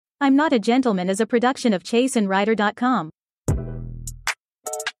I'm Not a Gentleman is a production of chaseandwriter.com.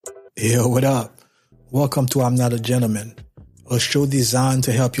 Yo, what up? Welcome to I'm Not a Gentleman, a show designed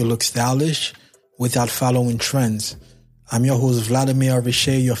to help you look stylish without following trends. I'm your host, Vladimir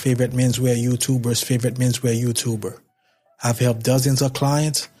Richer, your favorite menswear YouTuber's favorite menswear YouTuber. I've helped dozens of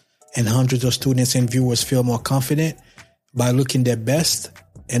clients and hundreds of students and viewers feel more confident by looking their best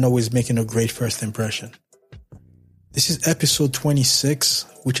and always making a great first impression. This is episode 26,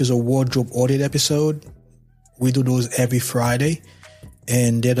 which is a wardrobe audit episode. We do those every Friday,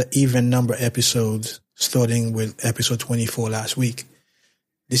 and they're the even number episodes, starting with episode 24 last week.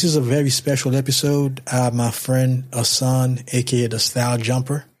 This is a very special episode. I have my friend Hassan, aka the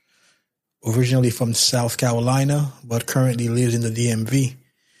StyleJumper, originally from South Carolina, but currently lives in the DMV.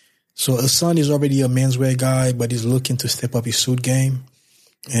 So Hassan is already a menswear guy, but he's looking to step up his suit game.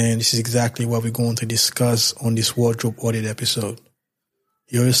 And this is exactly what we're going to discuss on this wardrobe audit episode.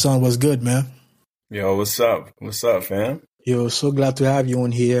 Yo, Hassan, what's good, man? Yo, what's up? What's up, fam? Yo, so glad to have you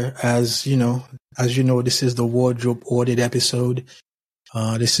on here. As you know, this is the wardrobe audit episode.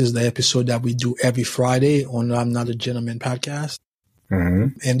 This is the episode that we do every Friday on I'm Not a Gentleman podcast.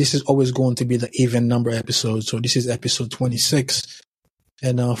 Mm-hmm. And this is always going to be the even number episode. So this is episode 26.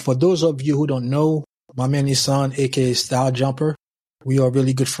 And for those of you who don't know, my man Hassan, aka StyleJumper, we are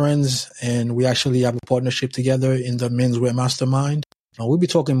really good friends, and we actually have a partnership together in the Menswear Mastermind. We'll be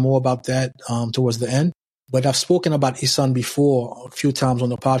talking more about that towards the end. But I've spoken about Hassan before a few times on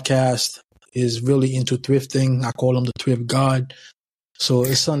the podcast. He's really into thrifting. I call him the thrift god. So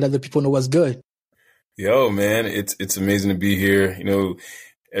Hassan, let the people know what's good. Yo, man, it's amazing to be here. You know,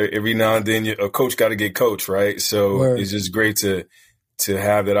 every now and then a coach got to get coached, right? So Word. It's just great to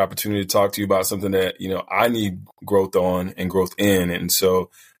have that opportunity to talk to you about something that, you know, I need growth on and growth in. And so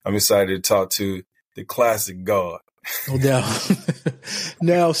I'm excited to talk to the classic god. No doubt.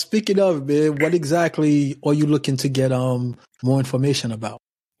 Now, speaking of, man, what exactly are you looking to get more information about?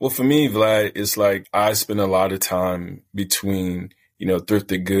 Well, for me, Vlad, it's like I spend a lot of time between, you know,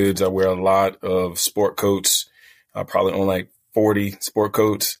 thrifted goods. I wear a lot of sport coats. I probably own like 40 sport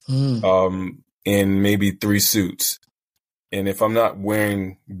coats and maybe 3 suits. And if I'm not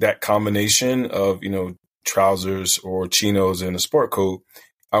wearing that combination of, you know, trousers or chinos and a sport coat,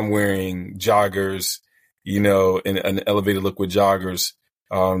 I'm wearing joggers, you know, and an elevated look with joggers.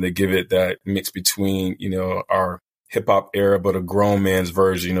 They give it that mix between, you know, our hip hop era, but a grown man's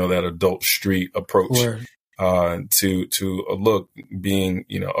version, you know, that adult street approach to a look being,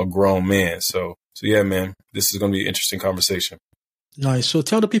 you know, a grown man. So yeah, man, this is going to be an interesting conversation. Nice. So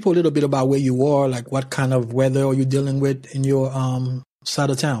tell the people a little bit about where you are, like what kind of weather are you dealing with in your side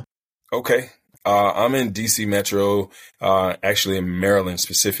of town? Okay. I'm in DC Metro, actually in Maryland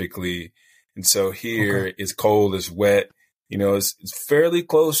specifically. And so here it's cold, it's wet. You know, it's fairly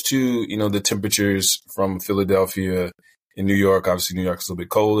close to, you know, the temperatures from Philadelphia and New York. Obviously, New York is a little bit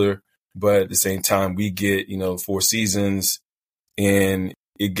colder, but at the same time, we get, you know, 4 seasons, and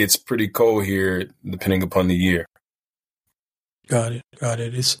it gets pretty cold here depending upon the year. Got it.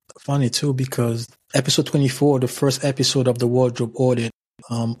 It's funny too, because episode 24, the first episode of the wardrobe audit,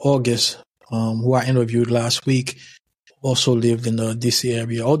 August, who I interviewed last week, also lived in the DC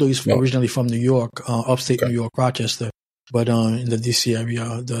area, although he's originally from New York, upstate New York, Rochester, but in the DC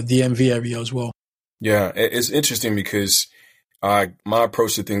area, the DMV area as well. Yeah, it's interesting because my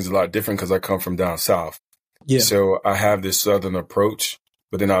approach to things is a lot different because I come from down south. Yeah. So I have this southern approach,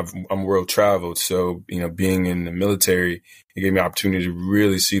 but then I'm world traveled. So, you know, being in the military, it gave me an opportunity to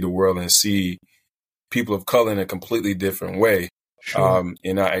really see the world and see people of color in a completely different way. Sure.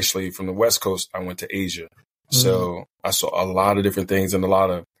 And I actually, from the West Coast, I went to Asia. So I saw a lot of different things and a lot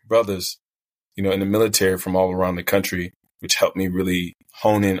of brothers, you know, in the military from all around the country, which helped me really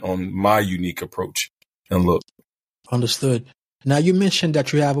hone in on my unique approach and look. Understood. Now, you mentioned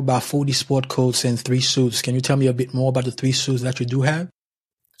that you have about 40 sport coats and 3 suits. Can you tell me a bit more about the 3 suits that you do have?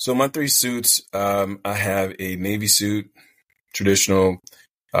 So my 3 suits, I have a Navy suit, traditional,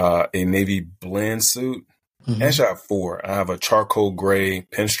 a Navy blend suit. Actually, I have 4. I have a charcoal gray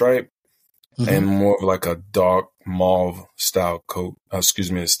pinstripe and more of like a dark mauve style coat, a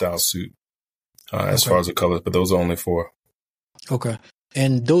style suit as far as the colors, but those are only 4. Okay.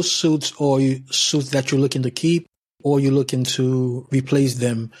 And those suits are suits that you're looking to keep, or you're looking to replace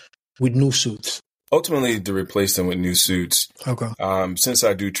them with new suits? Ultimately, to replace them with new suits. Okay. Since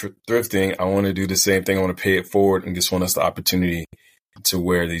I do thrifting, I want to do the same thing. I want to pay it forward and just want us the opportunity to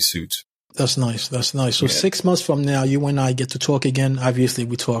wear these suits. That's nice. So 6 months from now, you and I get to talk again. Obviously,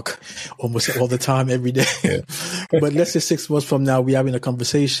 we talk almost all the time, every day. Yeah. But let's say 6 months from now, we're having a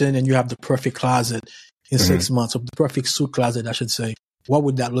conversation and you have the perfect closet in 6 months, or the perfect suit closet, I should say. what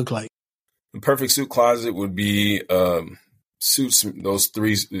would that look like? The perfect suit closet would be suits, those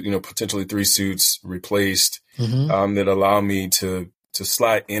three, potentially three suits replaced that allow me to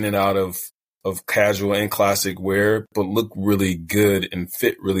slide in and out of casual and classic wear, but look really good and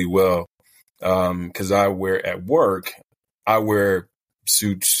fit really well. Because I wear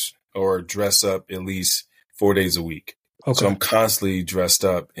suits or dress up at least 4 days a week. Okay. So I'm constantly dressed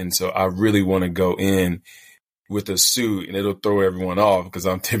up. And so I really want to go in with a suit, and it'll throw everyone off because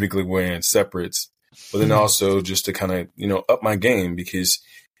I'm typically wearing separates. But then also just to kind of, up my game because,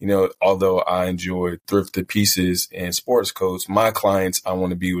 although I enjoy thrifted pieces and sports coats, my clients, I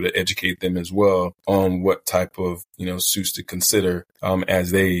want to be able to educate them as well on what type of, suits to consider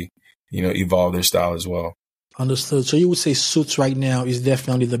as they, evolve their style as well. Understood. So you would say suits right now is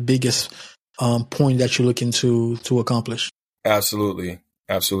definitely the biggest point that you're looking to accomplish. Absolutely.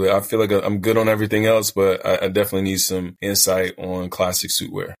 Absolutely. I feel like I'm good on everything else, but I definitely need some insight on classic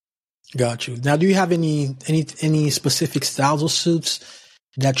suit wear. Got you. Now, do you have any specific styles of suits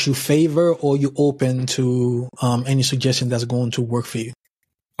that you favor, or you open to any suggestion that's going to work for you?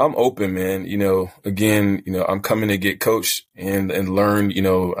 I'm open, man. Again, I'm coming to get coached and learn,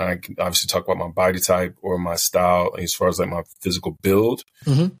 I can obviously talk about my body type or my style as far as like my physical build.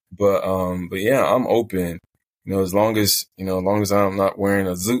 But yeah, I'm open. As long as I'm not wearing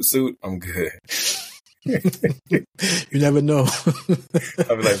a zoot suit, I'm good. You never know.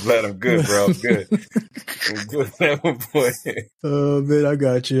 I'll be like, Vlad, I'm good, bro. I'm good. I'm good at one point. Oh, man, I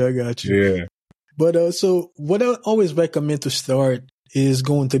got you. Yeah. But so what I always recommend to start is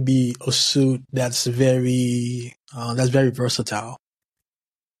going to be a suit that's very versatile.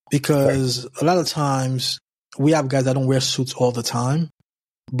 Because a lot of times we have guys that don't wear suits all the time,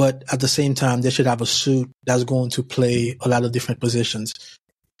 but at the same time, they should have a suit that's going to play a lot of different positions.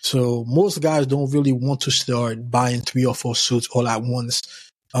 So most guys don't really want to start buying 3 or 4 suits all at once.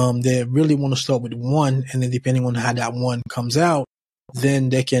 They really want to start with one, and then depending on how that one comes out, then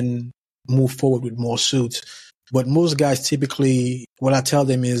they can move forward with more suits. But most guys typically, what I tell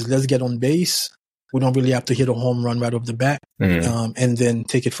them is, let's get on base. We don't really have to hit a home run right off the bat, and then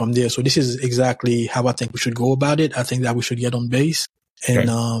take it from there. So this is exactly how I think we should go about it. I think that we should get on base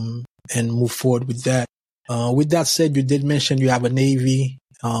and move forward with that. With that said, you did mention you have a navy.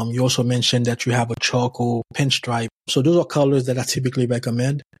 You also mentioned that you have a charcoal pinstripe. So those are colors that I typically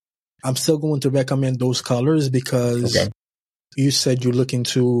recommend. I'm still going to recommend those colors because you said you're looking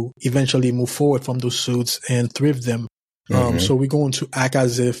to eventually move forward from those suits and thrift them. So we're going to act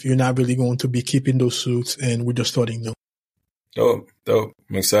as if you're not really going to be keeping those suits and we're just starting new. Dope.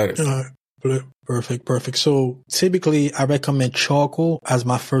 I'm excited. Perfect. So typically I recommend charcoal as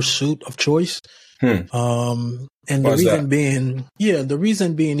my first suit of choice. And the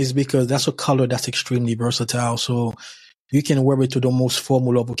reason being is because that's a color that's extremely versatile. So you can wear it to the most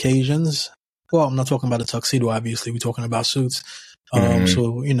formal of occasions. Well, I'm not talking about a tuxedo, obviously. We're talking about suits.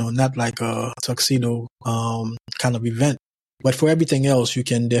 So, not like a tuxedo kind of event. But for everything else, you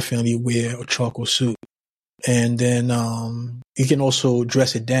can definitely wear a charcoal suit. And then you can also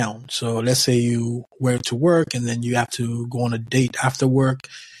dress it down. So let's say you wear it to work and then you have to go on a date after work.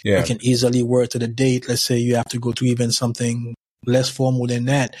 Yeah. You can easily wear it to the date. Let's say you have to go to even something less formal than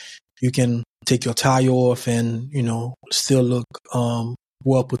that. You can take your tie off and, still look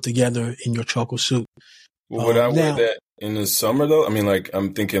well put together in your charcoal suit. Well, would I wear that in the summer though? I mean,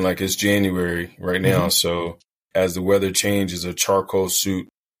 I'm thinking it's January right now. So as the weather changes, a charcoal suit,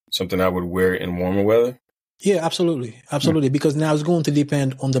 something I would wear in warmer weather? Yeah, absolutely. Because now it's going to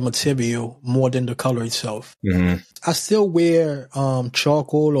depend on the material more than the color itself. I still wear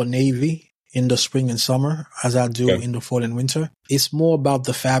charcoal or navy in the spring and summer as I do in the fall and winter. It's more about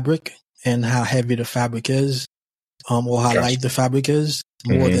the fabric and how heavy the fabric is, or how light the fabric is,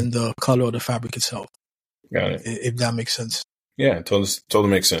 more than the color of the fabric itself. Got it. If that makes sense. Yeah, totally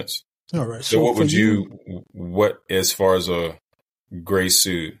makes sense. All right. So what would what as far as a gray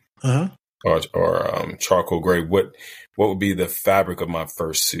suit or charcoal gray, what would be the fabric of my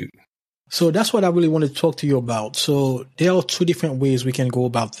first suit? So that's what I really wanted to talk to you about. So there are 2 different ways we can go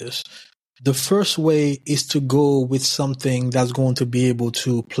about this. The first way is to go with something that's going to be able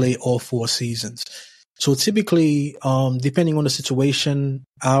to play all 4 seasons. So typically, depending on the situation,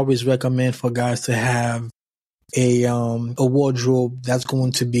 I always recommend for guys to have a wardrobe that's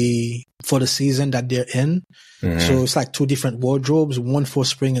going to be for the season that they're in. So it's like 2 different wardrobes, one for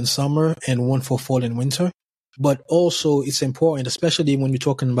spring and summer and one for fall and winter. But also it's important, especially when you're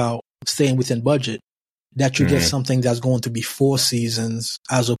talking about staying within budget, that you get something that's going to be 4 seasons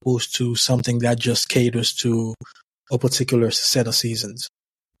as opposed to something that just caters to a particular set of seasons.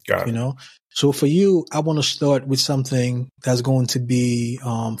 Got you it. know? So for you, I want to start with something that's going to be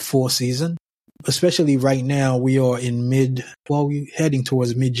fall season, especially right now. We are in we're heading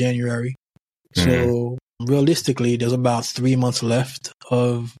towards mid-January. So realistically, there's about 3 months left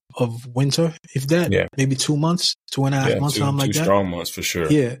of winter, if that, Yeah. maybe 2 months, 2.5 months, something Two like that. strong months for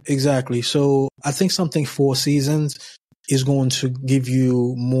sure. Yeah, exactly. So I think something 4 seasons is going to give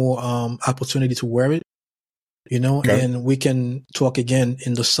you more opportunity to wear it, Okay. and we can talk again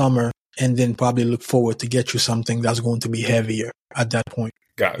in the summer and then probably look forward to get you something that's going to be heavier at that point.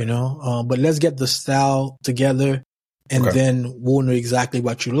 Got it. But let's get the style together and then we'll know exactly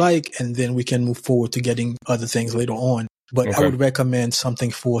what you like, and then we can move forward to getting other things later on. But I would recommend something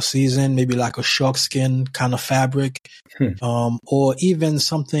 4 season, maybe like a shark skin kind of fabric, or even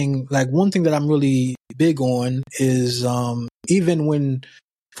something like, one thing that I'm really big on is even when,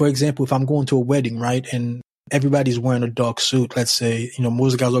 for example, if I'm going to a wedding, right, and everybody's wearing a dark suit, let's say,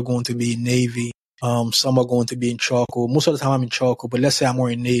 most guys are going to be navy. Some are going to be in charcoal. Most of the time I'm in charcoal, but let's say I'm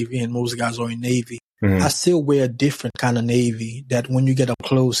wearing navy and most guys are in navy. I still wear a different kind of navy that when you get up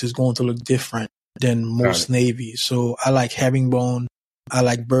close is going to look different than most navy. So I like herringbone. I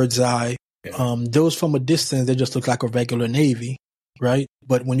like bird's eye. Yeah. Those from a distance, they just look like a regular navy, right?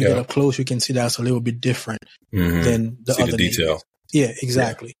 But when you get up close, you can see that's a little bit different than the other detail. navies. Yeah,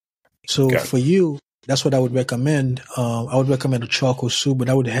 exactly. Yeah. So for you, that's what I would recommend. I would recommend a charcoal suit, but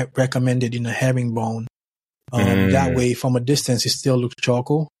I would recommend it in a herringbone. That way, from a distance, it still looks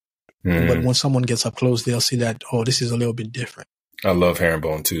charcoal. But when someone gets up close, they'll see that, oh, this is a little bit different. I love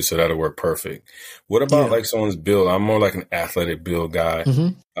herringbone too, so that'll work perfect. What about like someone's build? I'm more like an athletic build guy.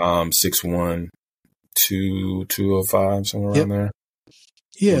 6'1", 205, somewhere around there.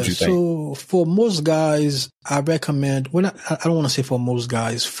 Yeah, so for most guys, I recommend, I don't want to say for most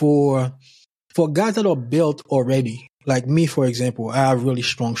guys, for guys that are built already, like me, for example, I have really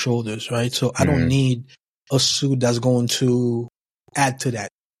strong shoulders, right? So I don't need a suit that's going to add to that,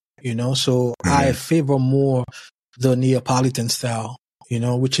 So I favor more the Neapolitan style,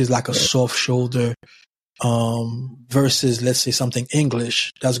 which is like a soft shoulder, versus, let's say, something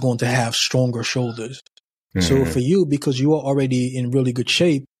English that's going to have stronger shoulders. So for you, because you are already in really good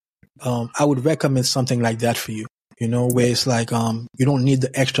shape, I would recommend something like that for you, where it's like, you don't need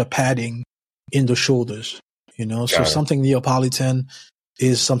the extra padding in the shoulders, so something Neapolitan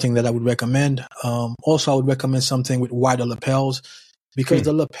is something that I would recommend. Also, I would recommend something with wider lapels, because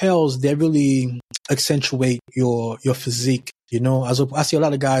the lapels, they really accentuate your physique. I see a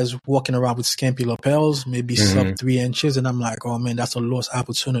lot of guys walking around with skimpy lapels, maybe sub 3 inches. And I'm like, oh man, that's a lost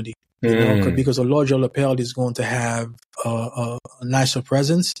opportunity, because a larger lapel is going to have a nicer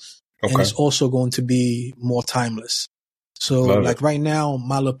presence. And it's also going to be more timeless. So like right now,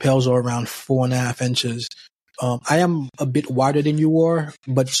 my lapels are around 4.5 inches. I am a bit wider than you are,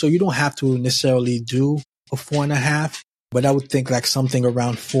 but so you don't have to necessarily do a 4.5. But I would think like something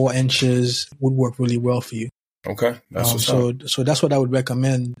around 4 inches would work really well for you. Okay. That's what's up. So that's what I would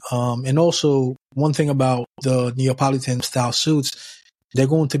recommend. And also one thing about the Neapolitan style suits, they're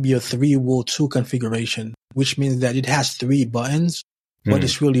going to be a 3-wool-2 configuration, which means that it has 3 buttons, but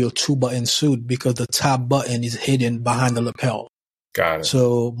it's really a 2-button suit because the top button is hidden behind the lapel. Got it.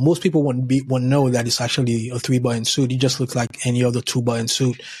 So most people wouldn't know that it's actually a 3-button suit. It just looks like any other 2-button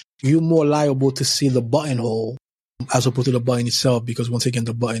suit. You're more liable to see the buttonhole as opposed to the button itself, because once again,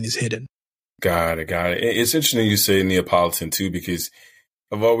 the button is hidden. Got it. It's interesting you say Neapolitan too, because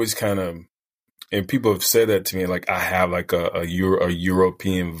I've always and people have said that to me, like I have like a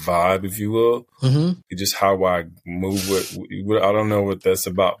European vibe, if you will. It's just how I move with, I don't know what that's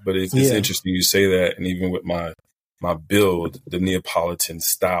about, but it's interesting you say that. And even with my build, the Neapolitan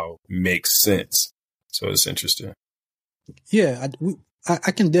style makes sense. So it's interesting. Yeah,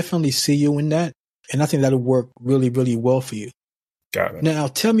 I can definitely see you in that. And I think that'll work really, really well for you. Got it. Now,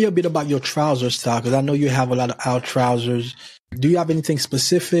 tell me a bit about your trouser style, because I know you have a lot of out trousers. Do you have anything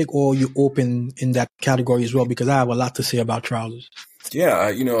specific, or are you open in that category as well? Because I have a lot to say about trousers.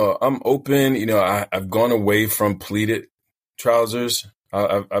 Yeah, I'm open. I've gone away from pleated trousers.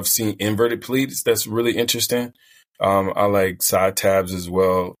 I've seen inverted pleats. That's really interesting. I like side tabs as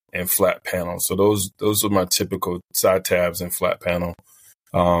well and flat panels. So those are my typical side tabs and flat panel.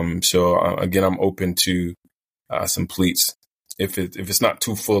 So again, I'm open to some pleats if it's not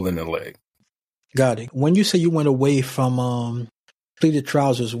too full in the leg. Got it. When you say you went away from pleated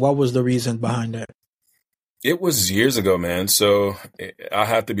trousers, what was the reason behind that? It was years ago, man. So I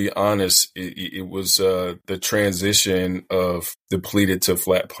have to be honest. It was the transition of the pleated to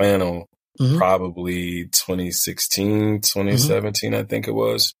flat panel, probably 2016, 2017, I think it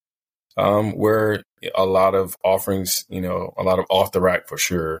was. where a lot of offerings, a lot of off the rack for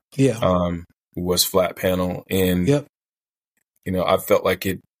sure. Yeah. Was flat panel. And, Yep. I felt like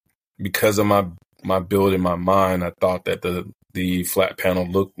because of my build in my mind, I thought that the flat panel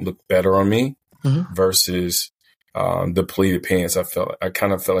looked better on me versus the pleated pants. I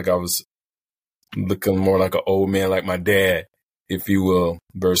kind of felt like I was looking more like an old man, like my dad, if you will,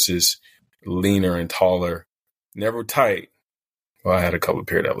 versus leaner and taller. Never tight. Well, I had a couple of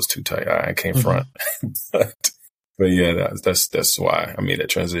pair that was too tight. I can't front, but yeah, that's why I made that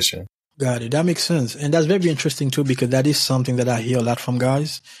transition. Got it. That makes sense. And that's very interesting too, because that is something that I hear a lot from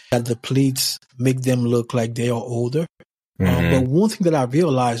guys, that the pleats make them look like they are older. But one thing that I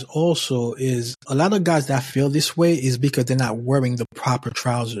realized also is a lot of guys that feel this way is because they're not wearing the proper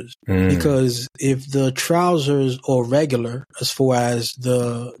trousers. Because if the trousers are regular, as far as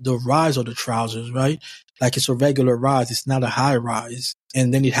the rise of the trousers, right? Like it's a regular rise, it's not a high rise,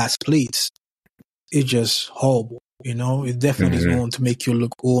 and then it has pleats. It's just horrible. It definitely is going to make you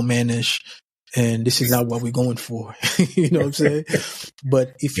look old manish, and this is not what we're going for. You know what I'm saying?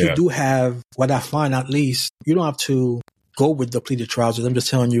 But if you do have, what I find at least, you don't have to go with the pleated trousers. I'm just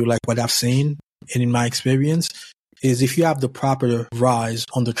telling you like what I've seen and in my experience is if you have the proper rise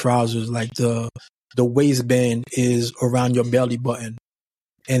on the trousers, like the waistband is around your belly button,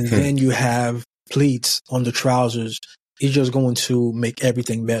 and then you have pleats on the trousers, it's just going to make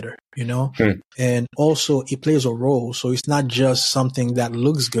everything better, And also it plays a role. So it's not just something that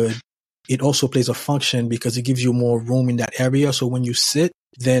looks good. It also plays a function because it gives you more room in that area. So when you sit,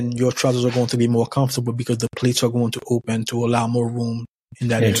 then your trousers are going to be more comfortable because the pleats are going to open to allow more room in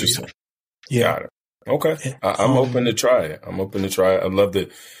that area. Yeah. Got it. Okay. I'm open to try it. I'd love to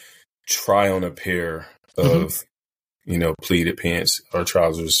try on a pair of, pleated pants or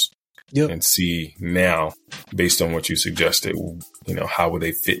trousers and see now, based on what you suggested, how would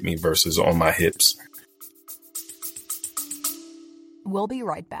they fit me versus on my hips. We'll be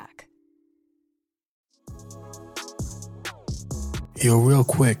right back. Yo, real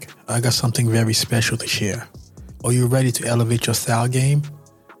quick, I got something very special to share. Are you ready to elevate your style game?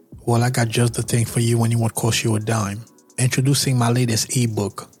 Well, I got just the thing for you when it won't cost you a dime. Introducing my latest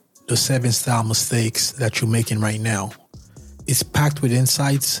ebook, The 7 Style Mistakes That You're Making Right Now. It's packed with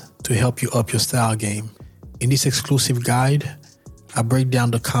insights to help you up your style game. In this exclusive guide, I break down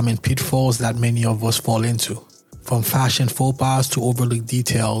the common pitfalls that many of us fall into. From fashion faux pas to overlooked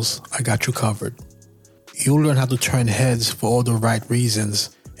details, I got you covered. You'll learn how to turn heads for all the right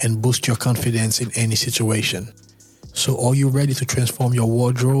reasons and boost your confidence in any situation. So are you ready to transform your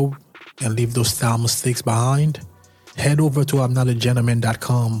wardrobe and leave those style mistakes behind? Head over to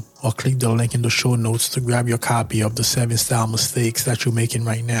I'mNotAGentleman.com or click the link in the show notes to grab your copy of the 7 Style Mistakes That You're Making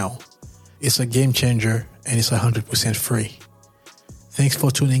Right Now. It's a game changer and it's 100% free. Thanks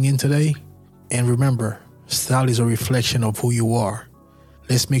for tuning in today. And remember, style is a reflection of who you are.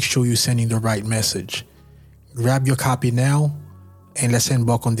 Let's make sure you're sending the right message. Grab your copy now and let's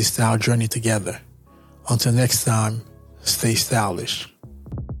embark on this style journey together. Until next time, stay stylish.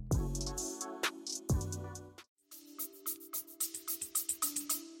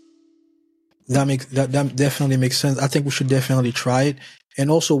 That definitely makes sense. I think we should definitely try it.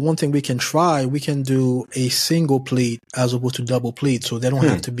 And also one thing we can try, we can do a single pleat as opposed to double pleat. So they don't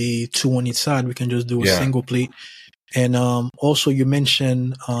have to be two on each side. We can just do a single pleat. And also you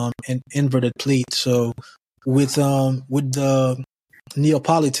mentioned an inverted pleat. So with the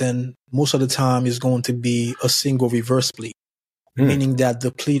Neapolitan, most of the time is going to be a single reverse pleat, meaning that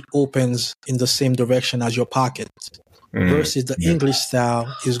the pleat opens in the same direction as your pocket. Versus the English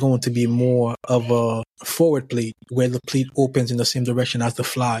style is going to be more of a forward pleat where the pleat opens in the same direction as the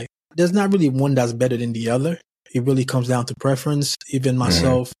fly. There's not really one that's better than the other. It really comes down to preference. Even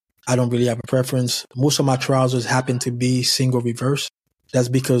myself, I don't really have a preference. Most of my trousers happen to be single reverse. That's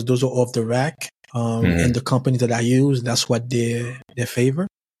because those are off the rack. And the company that I use, that's what they favor.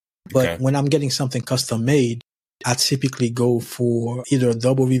 But when I'm getting something custom made, I typically go for either a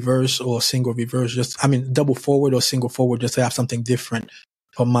double reverse or a single reverse. Double forward or single forward, just to have something different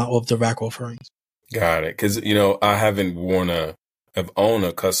from my off the rack offerings. Got it. Because I haven't I've owned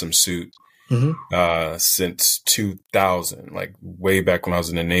a custom suit since 2000, like way back when I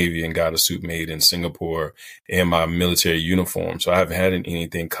was in the Navy and got a suit made in Singapore in my military uniform. So I haven't had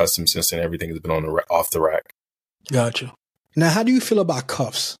anything custom since then. Everything has been off the rack. Gotcha. Now, how do you feel about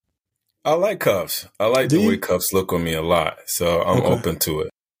cuffs? I like cuffs. I like the way cuffs look on me a lot. So I'm open to it.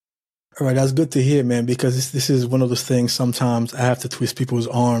 All right. That's good to hear, man, because this is one of those things sometimes I have to twist people's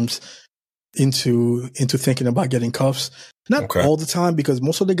arms into thinking about getting cuffs. Not all the time, because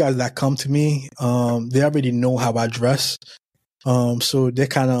most of the guys that come to me, they already know how I dress. So they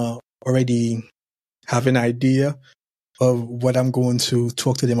kind of already have an idea of what I'm going to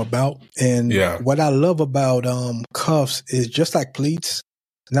talk to them about. And what I love about cuffs is just like pleats,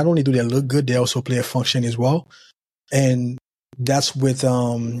 not only do they look good, they also play a function as well. And that's with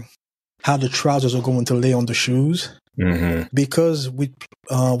how the trousers are going to lay on the shoes. Because with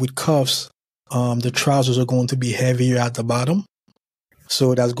cuffs, the trousers are going to be heavier at the bottom.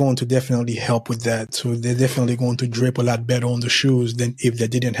 So that's going to definitely help with that. So they're definitely going to drape a lot better on the shoes than if they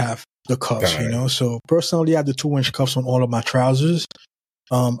didn't have the cuffs, you know. So personally, I have the 2-inch cuffs on all of my trousers.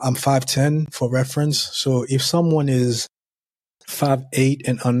 I'm 5'10" for reference. So if someone is 5'8"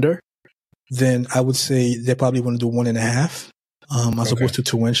 and under, then I would say they probably want to do 1.5 as opposed to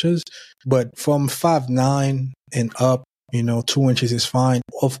 2 inches. But from 5'9" and up, you know, 2 inches is fine.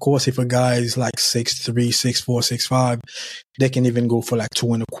 Of course, if a guy is like 6'3", 6'4", 6'5", they can even go for like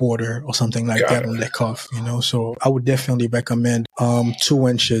 2.25 or something like that on their cuff, you know. So I would definitely recommend 2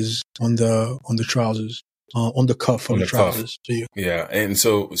 inches on the trousers, on the cuff of the trousers. Yeah, and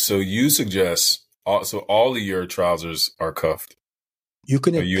so you suggest all of your trousers are cuffed. You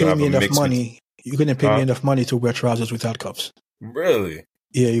couldn't pay me enough money. You couldn't pay me enough money to wear trousers without cuffs. Really?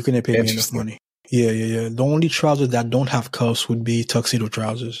 Yeah, you couldn't pay me enough money. Yeah. The only trousers that don't have cuffs would be tuxedo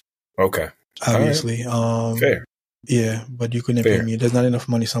trousers. Okay. Obviously. Fair. Yeah, but you couldn't pay me. There's not enough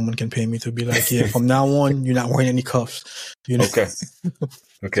money someone can pay me to be like, yeah, from now on, you're not wearing any cuffs. You know? Okay.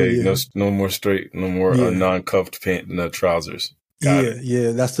 Okay. So, no more non-cuffed trousers. Got it.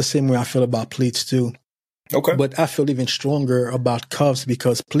 Yeah. That's the same way I feel about pleats too. Okay. But I feel even stronger about cuffs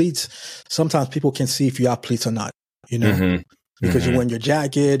because pleats, sometimes people can see if you have pleats or not, you know, because you're wearing your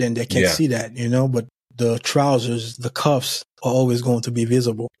jacket and they can't see that, you know, but the trousers, the cuffs are always going to be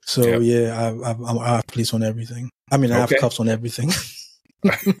visible. So I have pleats on everything. I mean, I have cuffs on everything.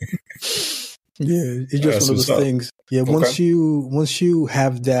 It's just one of those things. Yeah. Once you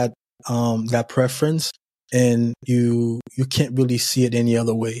have that, that preference and you can't really see it any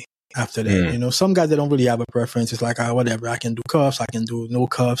other way. After that, you know, some guys that don't really have a preference. It's like, whatever, I can do cuffs, I can do no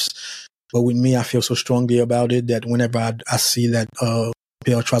cuffs. But with me, I feel so strongly about it that whenever I see that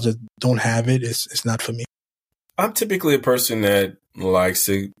pair of trousers don't have it, it's not for me. I'm typically a person that likes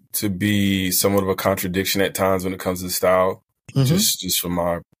to be somewhat of a contradiction at times when it comes to style, just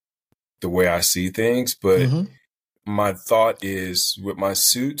from the way I see things. But my thought is with my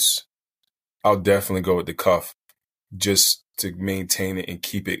suits, I'll definitely go with the cuff just to maintain it and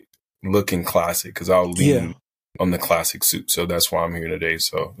keep it looking classic because I'll lean on the classic suit. So that's why I'm here today.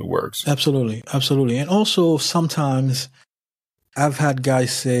 So it works. Absolutely. And also sometimes I've had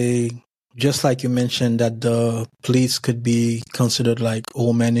guys say, just like you mentioned, that the pleats could be considered like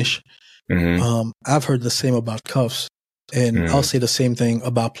old manish. I've heard the same about cuffs, and I'll say the same thing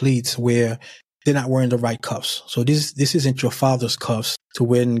about pleats where they're not wearing the right cuffs. So this isn't your father's cuffs to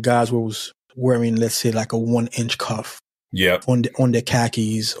when guys was wearing, let's say, like a 1-inch cuff. On their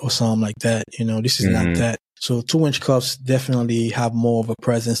khakis or something like that. You know, this is not that. So 2-inch cuffs definitely have more of a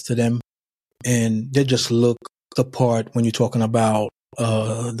presence to them, and they just look the part when you're talking about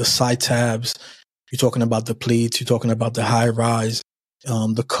the side tabs, you're talking about the pleats, you're talking about the high rise.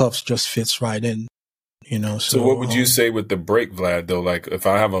 The cuffs just fits right in. You know. So what would you say with the break, Vlad? Though, like if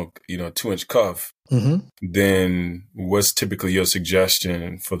I have a 2-inch cuff, then what's typically your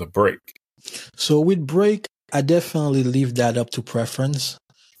suggestion for the break? So with break, I definitely leave that up to preference.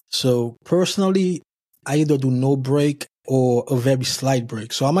 So personally, I either do no break or a very slight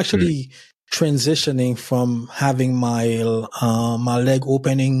break. So I'm actually transitioning from having my leg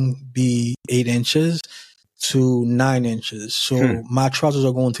opening be 8 inches to 9 inches. So my trousers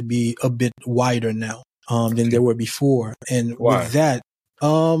are going to be a bit wider now than they were before. And with that,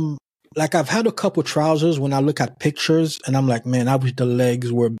 like I've had a couple trousers when I look at pictures and I'm like, man, I wish the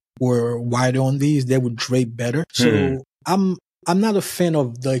legs were wider on these, they would drape better. So I'm not a fan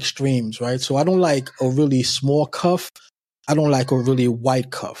of the extremes, right? So I don't like a really small cuff. I don't like a really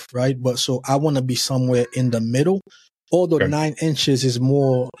wide cuff, right? But so I want to be somewhere in the middle. Although 9 inches is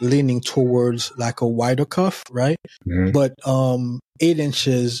more leaning towards like a wider cuff, right? But 8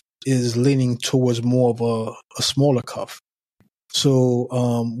 inches is leaning towards more of a smaller cuff. So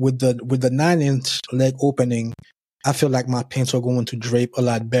with the 9-inch leg opening, I feel like my pants are going to drape a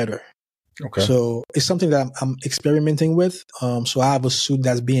lot better. Okay. So it's something that I'm experimenting with. So I have a suit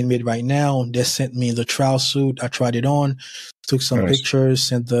that's being made right now. They sent me the trial suit. I tried it on, took some pictures,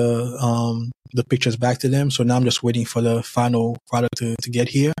 sent the pictures back to them. So now I'm just waiting for the final product to get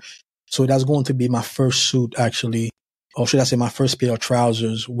here. So that's going to be my first suit actually, or should I say my first pair of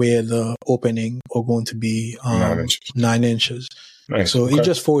trousers where the opening are going to be 9 inches. Nice. So Okay. it's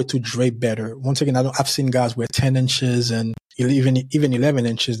just for it to drape better. Once again, I've seen guys wear 10 inches and even 11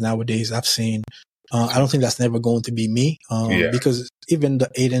 inches nowadays. I've seen. I don't think that's never going to be me. Because even the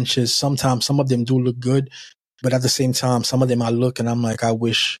 8 inches, sometimes some of them do look good, but at the same time, some of them I look and I'm like, I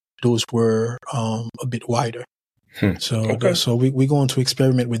wish those were a bit wider. So we're going to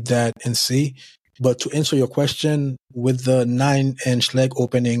experiment with that and see. But to answer your question, with the 9-inch leg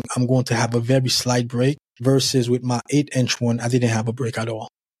opening, I'm going to have a very slight break versus with my 8-inch one, I didn't have a break at all.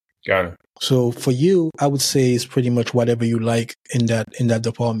 Got it. So for you, I would say it's pretty much whatever you like in that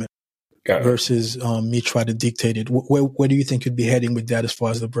department. Got it. Versus me try to dictate it. Where do you think you'd be heading with that as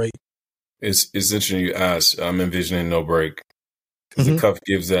far as the break? It's interesting you asked. I'm envisioning no break. The cuff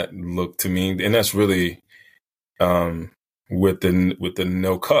gives that look to me, and that's really with the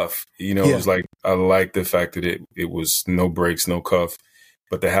no cuff. You know, it was like I like the fact that it was no breaks, no cuff,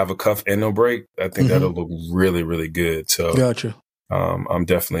 but to have a cuff and no break, I think that'll look really, really good. So, gotcha. I'm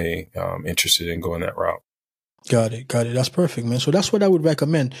definitely interested in going that route. Got it. That's perfect, man. So that's what I would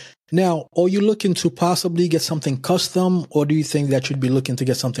recommend. Now, are you looking to possibly get something custom, or do you think that you'd be looking to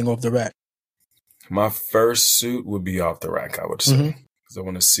get something off the rack? My first suit would be off the rack, I would say, because I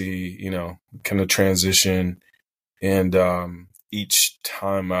want to see, kind of transition. And each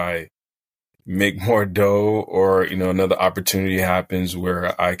time I make more dough or, another opportunity happens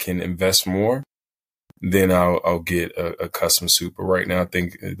where I can invest more, then I'll get a custom suit. But right now, I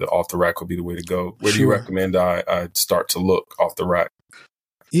think the off the rack will be the way to go. Where do you recommend I start to look off the rack?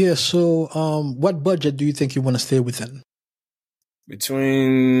 Yeah. So, what budget do you think you want to stay within?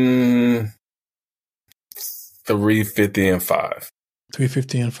 Between $350 and $500.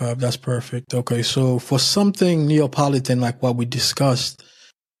 $350 and $500. That's perfect. Okay. So for something Neapolitan like what we discussed,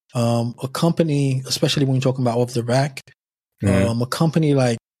 a company, especially when you're talking about off the rack, a company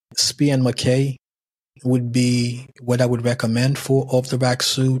like Spee and McKay would be what I would recommend for off the rack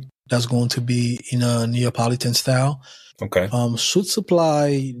suit that's going to be in a Neapolitan style. Okay. Suit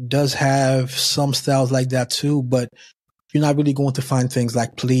Supply does have some styles like that too, but you're not really going to find things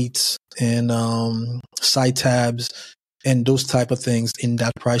like pleats and side tabs and those type of things in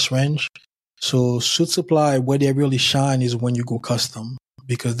that price range. So Suit Supply, where they really shine is when you go custom,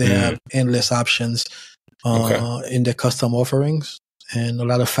 because they have endless options in their custom offerings and a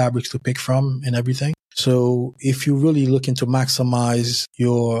lot of fabrics to pick from and everything. So if you're really looking to maximize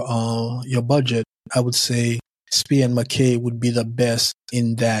your budget, I would say Spee and McKay would be the best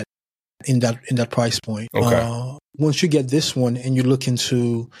in that price point. Okay. Once you get this one and you're looking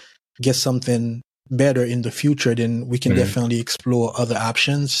to get something better in the future, then we can definitely explore other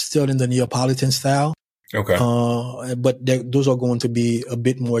options still in the Neapolitan style. Okay. But those are going to be a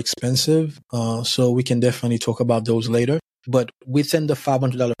bit more expensive. So we can definitely talk about those later. But within the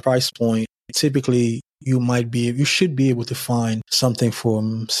 $500 price point, typically you should be able to find something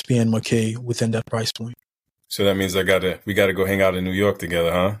from Spee and McKay within that price point. So that means we gotta go hang out in New York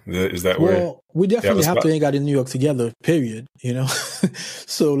together, huh? Is that where? Well, we definitely have to hang out in New York together, period.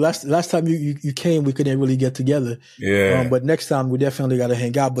 So last time you came, we couldn't really get together. Yeah. But next time we definitely gotta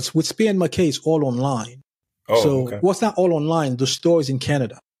hang out. But with Spee and McKay, it's all online. Oh, so okay. What's not all online? The store is in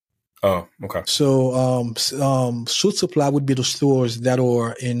Canada. Oh, okay. So Suit Supply would be the stores that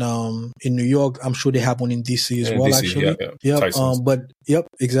are in New York. I'm sure they have one in DC as well, DC, actually. Yeah. Yep.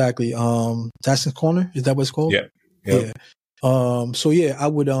 Exactly. Tyson's Corner, is that what it's called? Yeah. Yeah.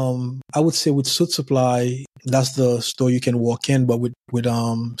 I would say with Suit Supply, that's the store you can walk in, but with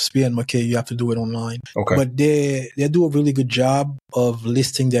Spee and McKay, you have to do it online. Okay. But they do a really good job of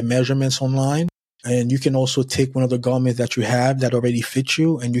listing their measurements online. And you can also take one of the garments that you have that already fit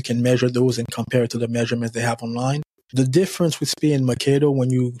you, and you can measure those and compare it to the measurements they have online. The difference with Spee and McKay, though,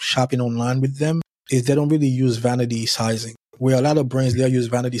 when you shopping online with them, is they don't really use vanity sizing. Where a lot of brands, they'll use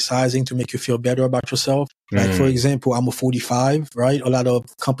vanity sizing to make you feel better about yourself. Like, for example, I'm a 45, right? A lot of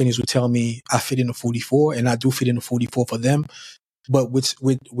companies would tell me I fit in a 44, and I do fit in a 44 for them. But with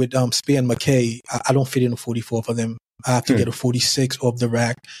Spee and McKay, I don't fit in a 44 for them. I have to get a 46 off the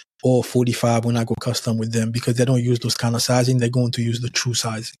rack or 45 when I go custom with them, because they don't use those kind of sizing. They're going to use the true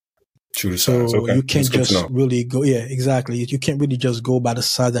sizing. True size. Okay. You can't just really go. Yeah, exactly. You can't really just go by the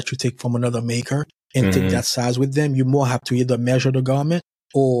size that you take from another maker and take that size with them. You more have to either measure the garment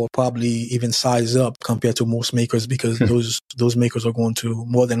or probably even size up compared to most makers, because those makers are going to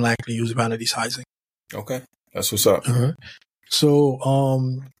more than likely use vanity sizing. Okay. That's what's up. Uh-huh.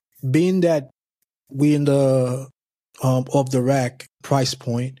 So, being that we in the off the rack price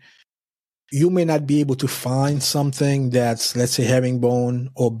point, you may not be able to find something that's, let's say,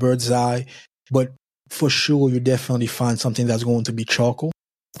 herringbone or bird's eye, but for sure you definitely find something that's going to be charcoal.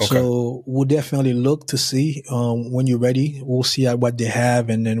 Okay. So we'll definitely look to see when you're ready. We'll see what they have,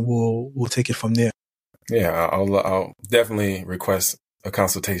 and then we'll take it from there. Yeah, I'll definitely request a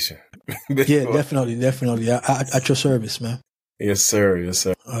consultation. Yeah, definitely. At your service, man. Yes, sir. Yes,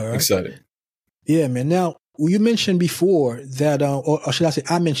 sir. All right. Excited. Yeah, man. Now, you mentioned before that, or should I say,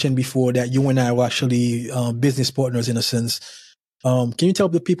 I mentioned before that you and I were actually business partners in a sense. Can you tell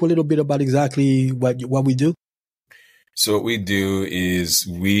the people a little bit about exactly what we do? So what we do is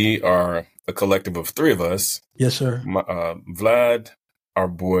we are a collective of three of us. Yes, sir. Vlad, our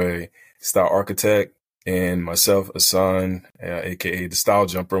boy, Style Architect, and myself, Hassan, aka the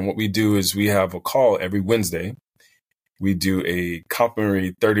StyleJumper. And what we do is we have a call every Wednesday. We do a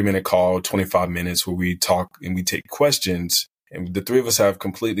complimentary 30-minute call, 25 minutes, where we talk and we take questions. And the three of us have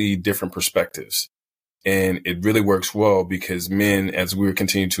completely different perspectives. And it really works well because men, as we're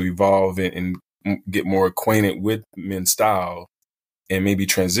continuing to evolve and get more acquainted with men's style and maybe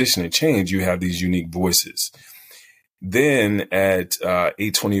transition and change, you have these unique voices. Then at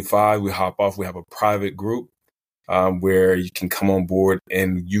 8:25, we hop off. We have a private group where you can come on board,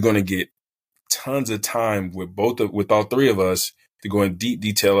 and you're going to get tons of time with all three of us to go in deep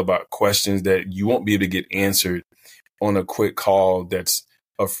detail about questions that you won't be able to get answered on a quick call. That's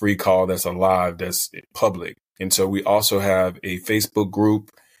a free call. That's a live. That's public. And so we also have a Facebook group,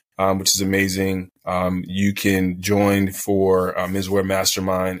 which is amazing. You can join for Menswear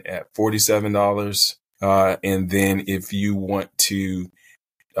Mastermind at $47. And then if you want to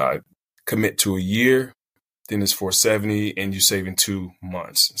commit to a year, then it's $470, and you save in 2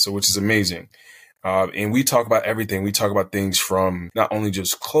 months. So, which is amazing. And we talk about everything. We talk about things from not only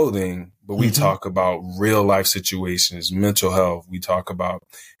just clothing, but we talk about real life situations, mental health. We talk about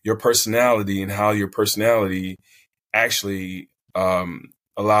your personality and how your personality actually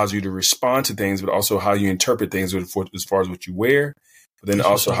allows you to respond to things, but also how you interpret things as far as what you wear, but then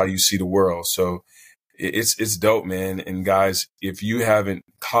also how you see the world. So it's dope, man. And guys, if you haven't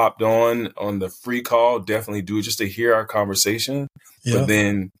hopped on the free call, definitely do it just to hear our conversation, but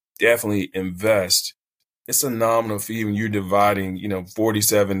then definitely invest. It's a nominal fee when you're dividing,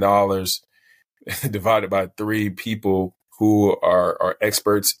 $47 divided by 3 people who are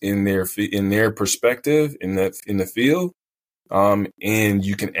experts in their perspective in the field. And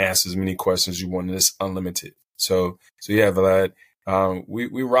you can ask as many questions as you want, and it's unlimited. So yeah, Vlad,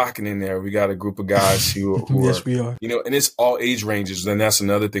 we rocking in there. We got a group of guys who yes, we are. And it's all age ranges. And that's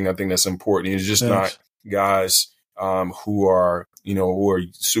another thing I think that's important. It's just not guys who are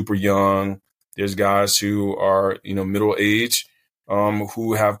super young. There's guys who are, middle age,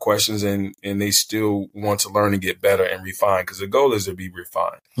 who have questions and they still want to learn and get better and refine, because the goal is to be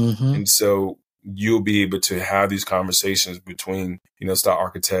refined. And so you'll be able to have these conversations between, Style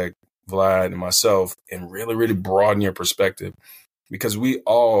Architect, Vlad, and myself, and really, really broaden your perspective, because we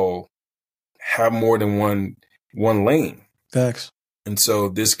all have more than one lane. Facts. And so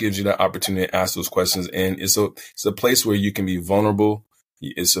this gives you the opportunity to ask those questions. And it's a place where you can be vulnerable.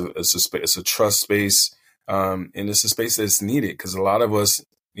 It's a trust space. And it's a space that's needed, because a lot of us,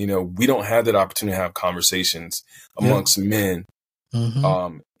 we don't have that opportunity to have conversations amongst men.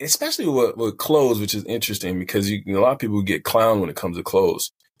 Especially with clothes, which is interesting, because a lot of people get clowned when it comes to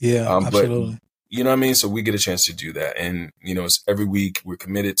clothes. Yeah, absolutely. But, you know what I mean? So we get a chance to do that. And, it's every week. We're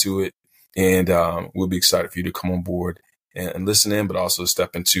committed to it. And we'll be excited for you to come on board and listen in, but also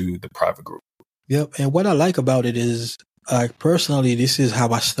step into the private group. Yep. And what I like about it is, personally, this is how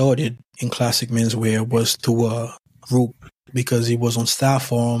I started in classic menswear, was to a group, because it was on Style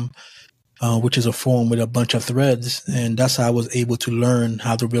Forum, which is a forum with a bunch of threads. And that's how I was able to learn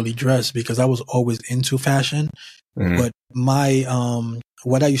how to really dress, because I was always into fashion. But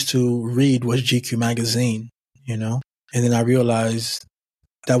what I used to read was GQ magazine, and then I realized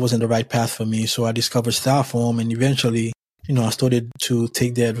that wasn't the right path for me. So I discovered Style Forum, and eventually, I started to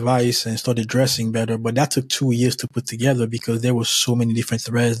take their advice and started dressing better. But that took 2 years to put together, because there were so many different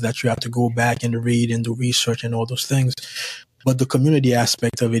threads that you have to go back and read and do research and all those things. But the community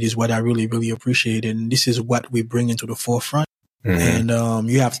aspect of it is what I really, really appreciated. And this is what we bring into the forefront. And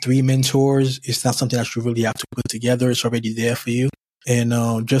you have 3 mentors. It's not something that you really have to put together. It's already there for you.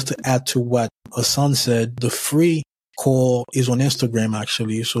 And just to add to what Hassan said, the free call is on Instagram,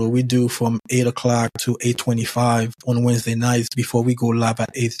 actually. So we do from 8 o'clock to 8:25 on Wednesday nights before we go live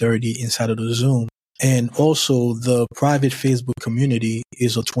at 8:30 inside of the Zoom. And also the private Facebook community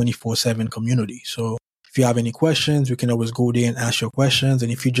is a 24/7 community. So if you have any questions, you can always go there and ask your questions.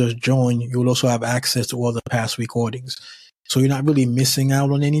 And if you just join, you'll also have access to all the past recordings. So you're not really missing out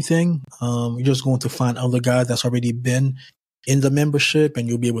on anything. You're just going to find other guys that's already been in the membership, and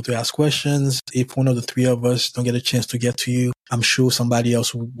you'll be able to ask questions. If one of the three of us don't get a chance to get to you, I'm sure somebody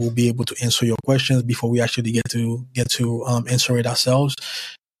else will be able to answer your questions before we actually get to answer it ourselves.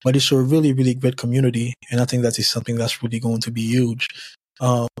 But it's a really, really great community, and I think that is something that's really going to be huge.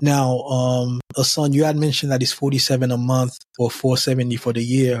 Now, Hassan, you had mentioned that it's $47 a month or $470 for the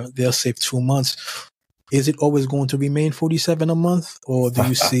year. They'll save 2 months. Is it always going to remain $47 a month, or do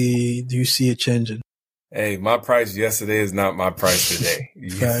you see it changing? Hey, my price yesterday is not my price today.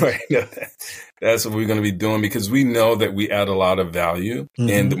 That's what we're going to be doing, because we know that we add a lot of value,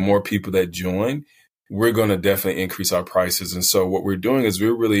 and the more people that join, we're going to definitely increase our prices. And so what we're doing is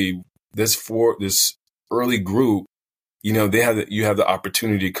we're really this early group. You know, you have the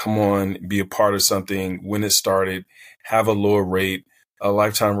opportunity to come on, be a part of something when it started, have a lower rate, a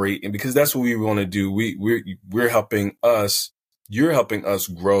lifetime rate, and because that's what we want to do. We're helping us. You're helping us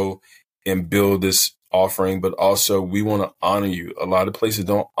grow and build this offering, but also we want to honor you. A lot of places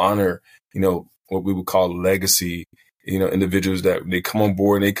don't honor, what we would call legacy. Individuals that they come on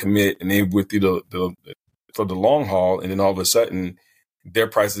board and they commit and they with you for the long haul, and then all of a sudden their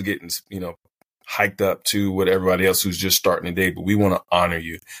price is getting hiked up to what everybody else who's just starting today. But we want to honor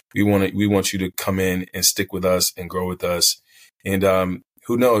you. We want you to come in and stick with us and grow with us. And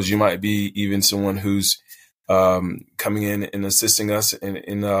who knows, you might be even someone who's coming in and assisting us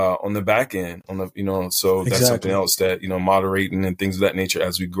in on the back end, so that's something else that, moderating and things of that nature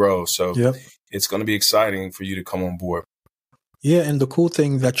as we grow. So It's going to be exciting for you to come on board. Yeah. And the cool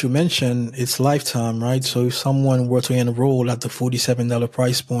thing that you mentioned, it's lifetime, right? So if someone were to enroll at the $47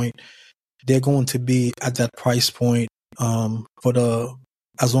 price point, they're going to be at that price point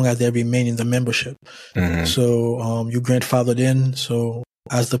as long as they remain in the membership. So you grandfathered in. So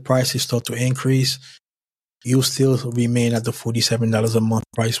as the prices start to increase, you'll still remain at the $47 a month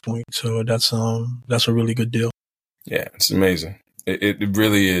price point. So that's a really good deal. Yeah, it's amazing. It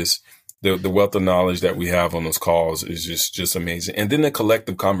really is. The wealth of knowledge that we have on those calls is just amazing. And then the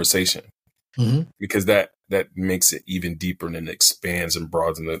collective conversation, because that makes it even deeper and it expands and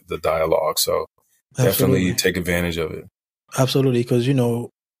broadens the dialogue. So definitely take advantage of it. Absolutely. Because,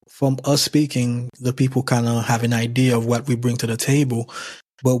 from us speaking, the people kind of have an idea of what we bring to the table.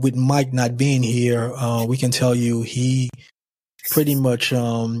 But with Mike not being here, we can tell you he pretty much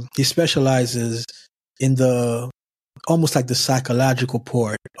he specializes in almost like the psychological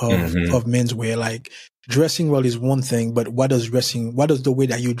part of menswear. Like dressing well is one thing, but what does the way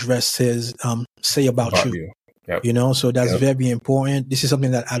that you dress say about you? Yep. So that's very important. This is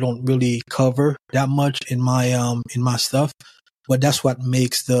something that I don't really cover that much in my stuff, but that's what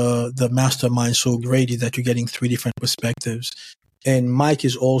makes the mastermind so great, is that you're getting 3 different perspectives. And Mike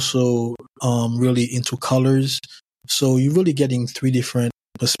is also really into colors. So you're really getting 3 different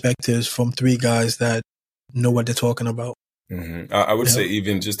perspectives from 3 guys that know what they're talking about. I would say,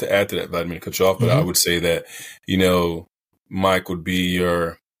 even just to add to that, Vladimir, cut you off, but I would say that, Mike would be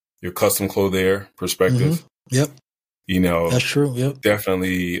your custom clothier perspective. Yep. That's true. Yep.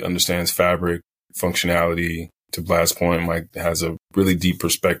 Definitely understands fabric, functionality. To Vlad's point, Mike has a really deep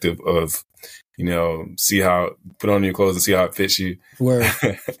perspective of, put on your clothes and see how it fits you. Word.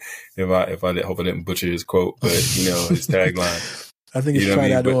 if I hope I didn't butcher his quote, but his tagline. I think it's try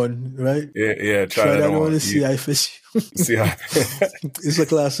that on, right? Yeah. Try that on and see how it fits you. See how it's a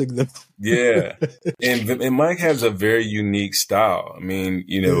classic though. Yeah. And Mike has a very unique style. I mean,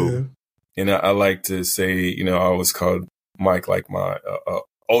 and I like to say, I always called Mike like my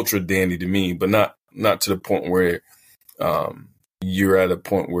ultra dandy to me, but not to the point where you're at a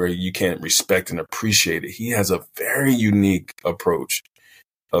point where you can't respect and appreciate it. He has a very unique approach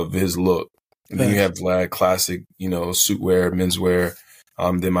of his look. And then you have Vlad, classic, suitwear, menswear.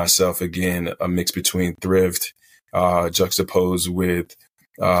 Then myself, again, a mix between thrift, juxtaposed with,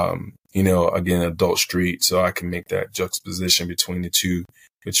 again, adult street. So I can make that juxtaposition between the two,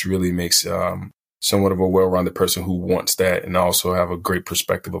 which really makes somewhat of a well-rounded person who wants that, and also have a great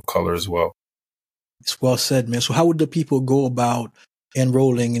perspective of color as well. It's well said, man. So how would the people go about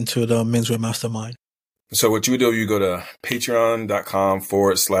enrolling into the Menswear Mastermind? So what you do, you go to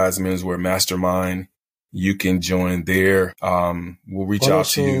patreon.com/menswear mastermind. You can join there. We'll reach out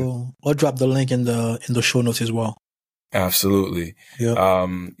to you. Or drop the link in the show notes as well. Absolutely.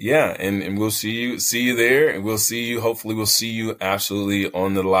 Yeah. And we'll see you there, and hopefully we'll see you absolutely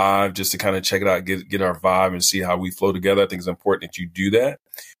on the live, just to kind of check it out, get our vibe and see how we flow together. I think it's important that you do that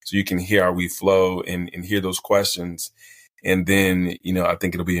so you can hear how we flow and hear those questions. And then, I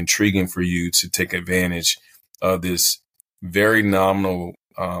think it'll be intriguing for you to take advantage of this very nominal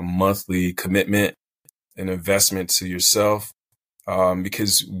monthly commitment and investment to yourself.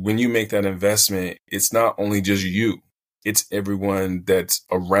 Because when you make that investment, it's not only just you. it's everyone that's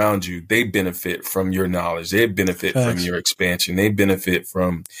around you. They benefit from your knowledge. They benefit from your expansion. They benefit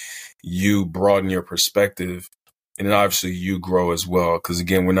from you broaden your perspective. And then obviously you grow as well. Because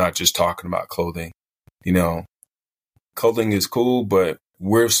again, we're not just talking about clothing. You know, clothing is cool, but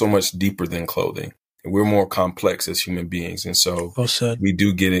we're so much deeper than clothing. And we're more complex as human beings. And so we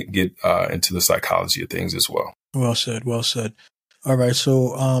do get into the psychology of things as well. Well said. Well said. All right.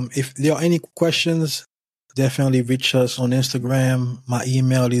 So if there are any questions, definitely reach us on Instagram. My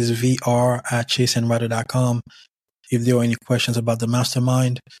email is vr@chaseandrider.com. If there are any questions about the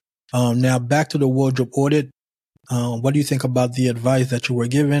mastermind. Now back to the wardrobe audit. What do you think about the advice that you were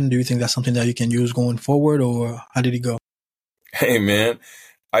given? Do you think that's something that you can use going forward, or how did it go? Hey, man,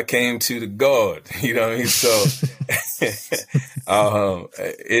 I came to the God, you know what I mean? So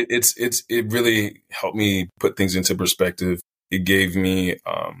it really helped me put things into perspective. It gave me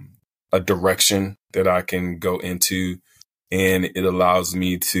a direction that I can go into, and it allows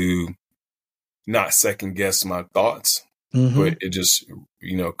me to not second guess my thoughts, but it just,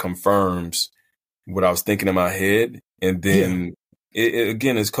 you know, confirms what I was thinking in my head. And then it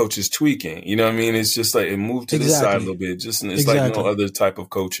again, as coaches tweaking, you know what I mean? It's just like it moved to the side a little bit. Just it's like no other type of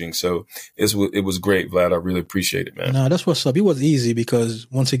coaching. So it was great, Vlad. I really appreciate it, man. No, that's what's up. It was easy because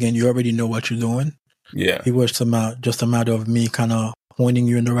once again, you already know what you're doing. Yeah. It was just a matter of me kind of pointing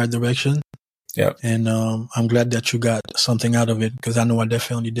you in the right direction. Yeah. And I'm glad that you got something out of it because I know I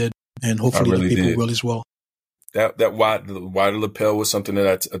definitely did. And hopefully the people will as well. That wider lapel was something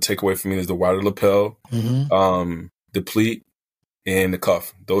that I take away from me is the wider lapel, the pleat, and the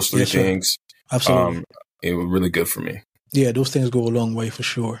cuff. Those three things, absolutely, it was really good for me. Yeah, those things go a long way for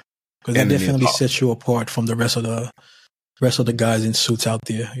sure because it definitely sets you apart from the rest of the guys in suits out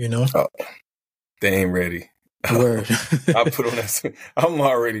there. You know, they ain't ready. Word. I put on that suit. I'm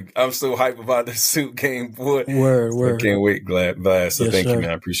so hyped about the suit game, boy. Word. I can't wait, Vlad. So thank you, man.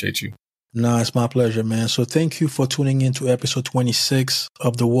 I appreciate you. No, it's my pleasure, man. So thank you for tuning in to episode 26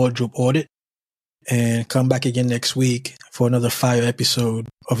 of the Wardrobe Audit. And come back again next week for another fire episode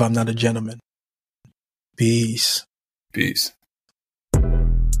of I'm Not a Gentleman. Peace. Peace.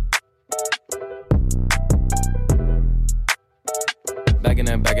 Back in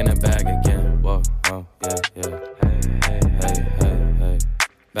that bag again. Whoa, yeah. Hey.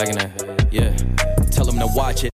 Back in that, yeah. Tell them to watch it.